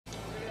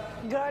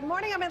Good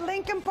morning. I'm at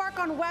Lincoln Park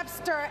on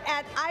Webster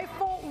at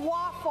Eiffel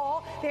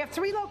Waffle. They have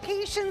 3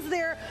 locations.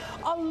 They're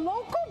a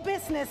local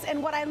business,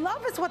 and what I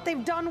love is what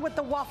they've done with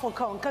the waffle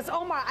cone. Because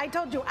Omar, I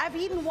told you, I've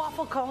eaten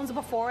waffle cones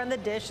before in the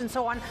dish and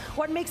so on.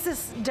 What makes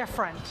this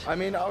different? I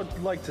mean, I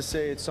would like to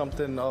say it's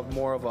something of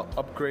more of an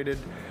upgraded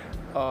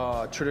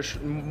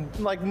tradition,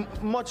 like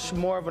much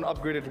more of an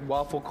upgraded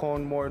waffle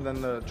cone more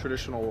than the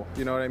traditional,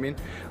 you know what I mean?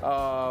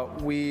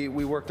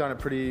 We worked on it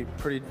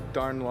pretty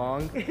darn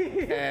long.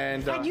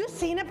 And had you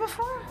seen it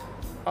before?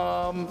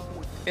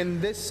 In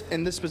this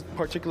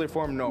particular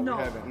form, no, we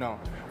haven't. No,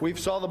 we've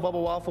saw the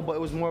bubble waffle, but it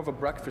was more of a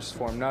breakfast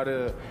form, not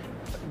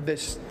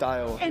this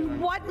style. And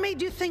what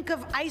made you think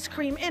of ice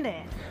cream in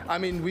it? I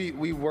mean,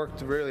 we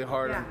worked really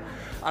hard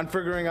on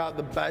figuring out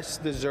the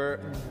best dessert,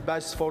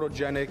 best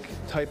photogenic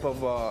type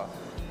of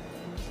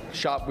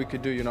shop we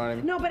could do, you know what I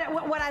mean? No, but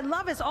what I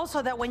love is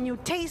also that when you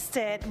taste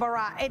it,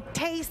 Barra, it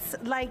tastes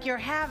like you're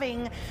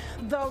having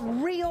the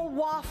real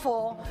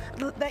waffle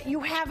that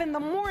you have in the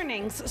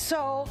mornings.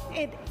 So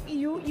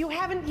you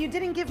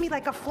didn't give me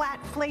like a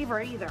flat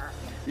flavor either.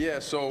 Yeah,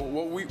 so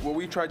what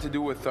we tried to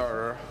do with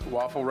our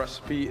waffle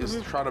recipe is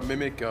try to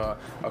mimic a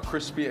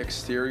crispy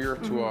exterior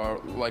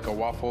to like a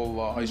waffle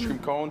ice cream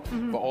cone,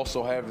 but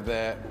also have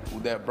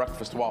that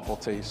breakfast waffle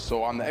taste.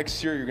 So on the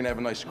exterior, you're gonna have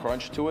a nice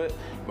crunch to it,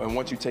 but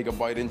once you take a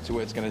bite into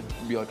it, it's gonna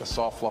be like a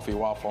soft, fluffy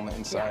waffle on the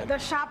inside. Yeah. The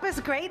shop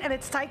is great and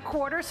it's tight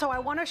quarters, so I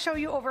want to show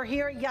you over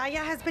here. Yahya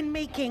has been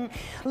making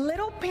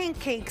little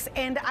pancakes,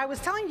 and I was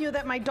telling you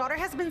that my daughter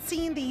has been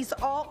seeing these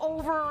all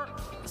over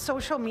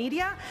social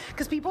media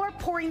because people are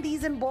pouring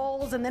these in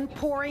bowls and then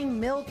pouring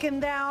milk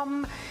in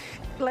them.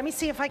 Let me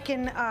see if I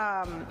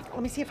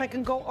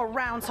can go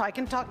around so I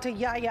can talk to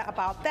Yahya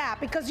about that,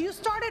 because you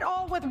started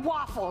all with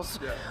waffles,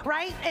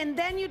 right? And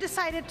then you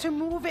decided to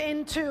move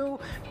into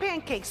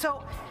pancakes.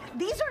 So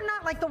these are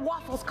not like the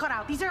waffles cut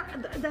out.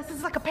 This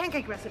is like a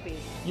pancake recipe.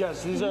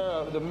 Yes, these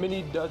are the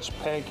mini Dutch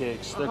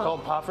pancakes. They're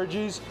called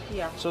poffertjes.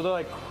 Yeah. So they're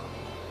like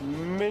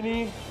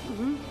mini,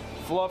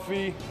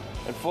 fluffy,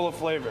 and full of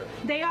flavor.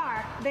 They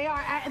are.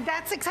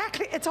 That's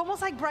exactly, it's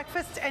almost like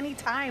breakfast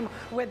anytime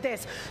with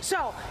this.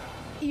 So,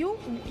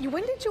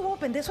 when did you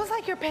open? This was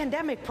like your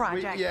pandemic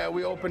project.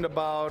 We opened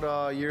about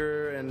a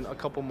year and a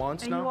couple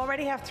months now. And you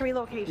already have 3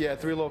 locations. Yeah,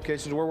 3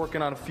 locations. We're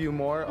working on a few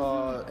more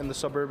in the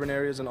suburban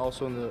areas and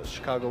also in the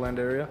Chicagoland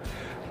area.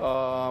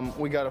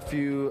 We got a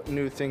few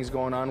new things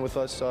going on with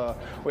us.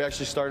 We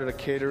actually started a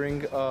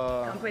catering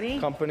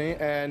company,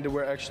 and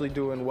we're actually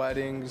doing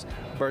weddings,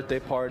 birthday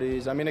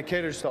parties. I mean, it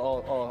caters to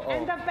all.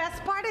 And the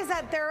best part is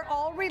that they're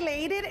all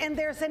related, and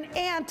there's an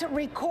aunt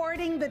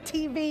recording the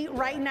TV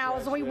right now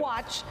as we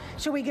watch.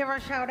 Should we give her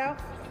a shout out?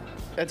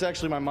 It's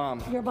actually my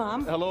mom. Your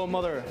mom? Hello,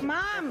 mother.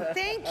 Mom,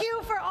 thank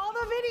you for all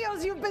the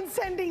videos you've been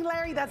sending,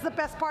 Larry. That's the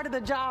best part of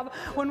the job,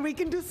 when we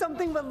can do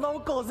something with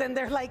locals and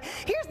they're like,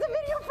 here's the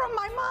video from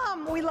my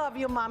mom. We love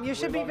you, Mom. You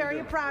should be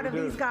very proud of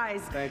these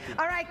guys. Thank you.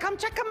 All right, come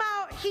check them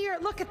out here.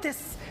 Look at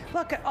this.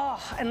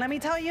 And let me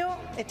tell you,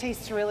 it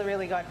tastes really,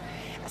 really good.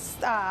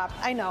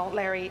 I know,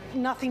 Larry,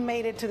 nothing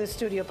made it to the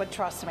studio, but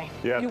trust me.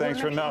 Yeah,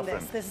 thanks for nothing.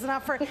 This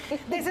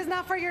is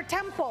not for your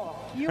temple.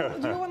 You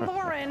and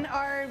Lauren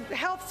are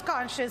health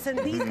conscious, and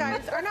these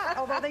guys are not,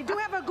 although they do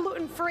have a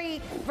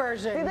gluten-free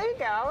version. There you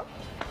go.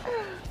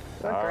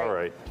 All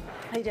right.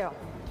 They do.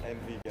 And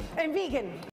vegan. And vegan.